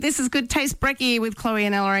This is Good Taste Brekkie with Chloe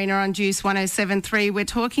and Ellerina on Juice 107.3. We're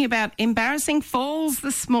talking about embarrassing falls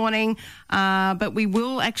this morning, but we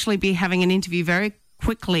will actually be having an interview very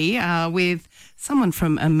quickly with someone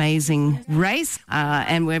from Amazing Race,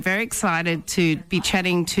 and we're very excited to be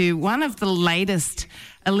chatting to one of the latest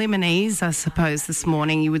eliminees, I suppose, this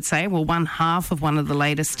morning, you would say. Well, one half of one of the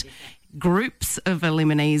latest groups of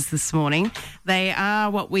eliminees this morning. They are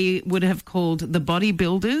what we would have called the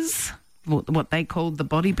bodybuilders. What they called the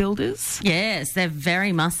bodybuilders. Yes, they're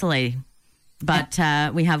very muscly. But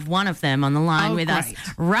we have one of them on the line with us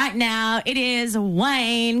right now. It is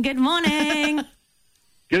Wayne. Good morning.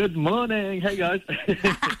 Good morning. Hey, guys.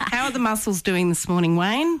 How are the muscles doing this morning,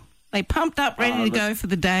 Wayne? They pumped up, ready to go for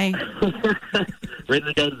the day? Ready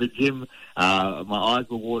to go to the gym. My eyes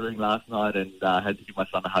were watering last night and I had to give my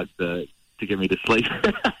son a hug to get me to sleep.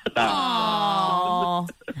 Oh,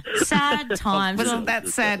 sad times. Wasn't that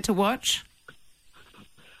sad to watch?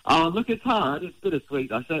 Oh, look, it's hard. It's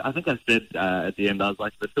bittersweet. I think I said at the end, I was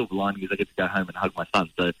like, the silver lining is I get to go home and hug my son.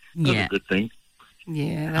 So that's a good thing.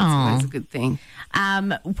 Yeah, that's always a good thing.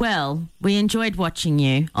 Well, we enjoyed watching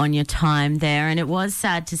you on your time there, and it was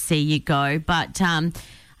sad to see you go. But I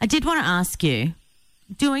did want to ask you,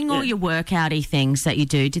 doing all your workout-y things that you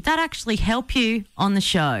do, did that actually help you on the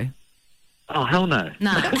show? Oh, hell no.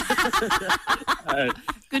 No.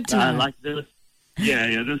 Good to know. There's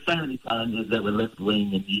so many challenges that were left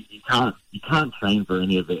wing, and you can't train for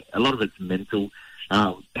any of it. A lot of it's mental.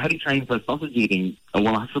 How do you train for sausage eating?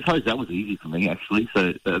 Well, I suppose that was easy for me, actually,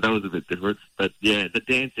 so that was a bit different. But, yeah, the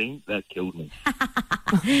dancing, that killed me.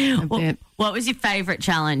 What was your favourite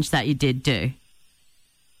challenge that you did do?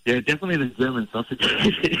 Yeah, definitely the German sausage.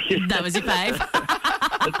 That was your fave?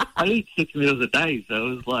 I eat 6 meals a day, so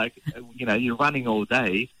it was like, you're running all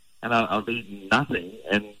day, and I've eaten nothing,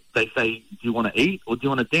 and they say, do you want to eat or do you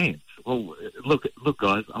want to dance? Well, look,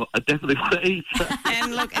 guys, I definitely want to eat.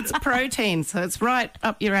 And look, it's protein, so it's right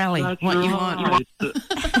up your alley. That's what right. you want.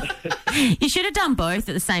 You should have done both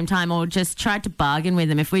at the same time, or just tried to bargain with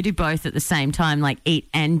them. If we do both at the same time, like eat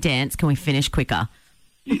and dance, can we finish quicker?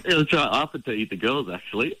 I'll try often to eat the girls,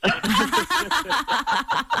 actually.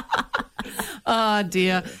 Oh,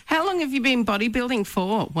 dear. How long have you been bodybuilding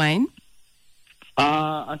for, Wayne?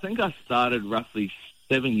 I think I started roughly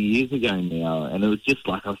 7 years ago now, and it was just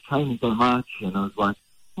like I was training so much, and I was like,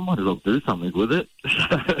 I might as well do something with it.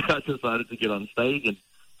 I decided to get on stage and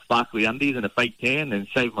sparkly undies and a fake tan and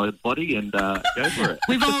shave my body and go for it.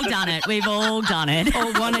 We've all done it. We've all done it.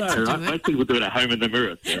 Or wanted to do it. Most people do it at home in the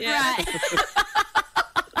mirror. So. Right.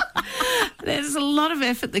 There's a lot of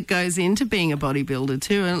effort that goes into being a bodybuilder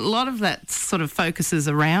too, and a lot of that sort of focuses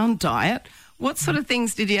around diet. What sort of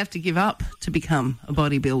things did you have to give up to become a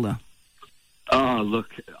bodybuilder? Oh, look,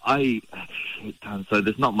 so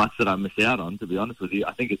there's not much that I miss out on, to be honest with you.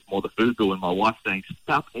 I think it's more the food bill and my wife saying,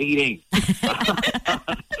 stop eating.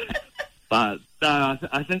 But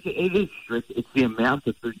I think it is strict. It's the amount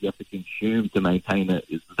of food you have to consume to maintain it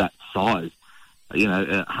is that size.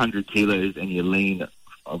 100 kilos and you're lean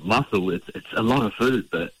of muscle, it's a lot of food,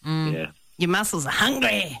 but yeah. Your muscles are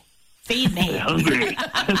hungry. Feed me. They're hungry.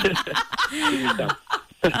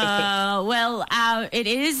 It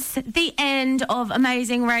is the end of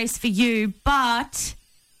Amazing Race for you, but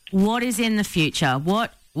what is in the future?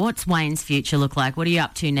 What's Wayne's future look like? What are you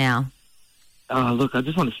up to now? Look, I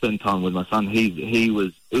just want to spend time with my son. It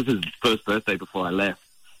was his first birthday before I left.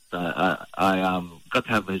 So I got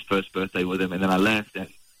to have his first birthday with him, and then I left, and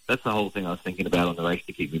that's the whole thing I was thinking about on the race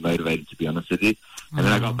to keep me motivated, to be honest with you. And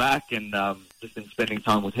then I got back and just been spending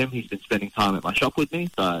time with him. He's been spending time at my shop with me.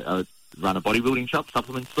 So I run a bodybuilding shop,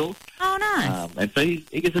 supplement store. Oh, nice. And so he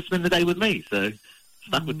gets to spend the day with me. So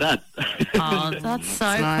stuck with that. Oh, that's so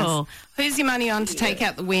nice. cool. Who's your money on to take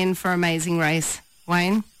out the win for Amazing Race,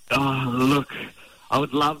 Wayne? Oh, look, I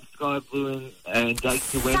would love Sky Blue and Jake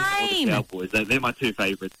to win, or the Cowboys. They're my two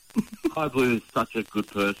favourites. Sky Blue is such a good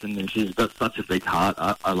person, and she's got such a big heart.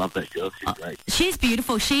 I love that girl. She's great. She's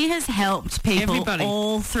beautiful. She has helped people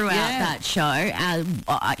all throughout that show. I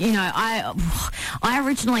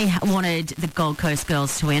originally wanted the Gold Coast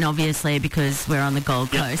girls to win, obviously, because we're on the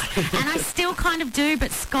Gold Coast. And I still kind of do,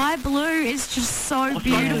 but Sky Blue is just so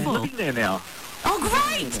beautiful. She's living there now. Oh,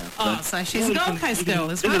 great. So she's a Gold Coast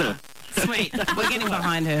girl as well. Sweet. We're getting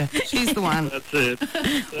behind her. She's the one. That's it.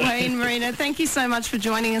 Wayne Marina, thank you so much for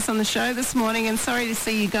joining us on the show this morning, and sorry to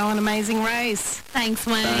see you go on Amazing Race. Thanks,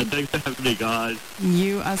 Wayne. Thanks for having me, guys.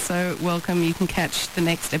 You are so welcome. You can catch the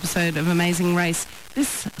next episode of Amazing Race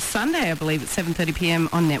this Sunday, I believe, at 7:30 p.m.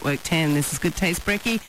 on Network 10. This is Good Taste Brekkie.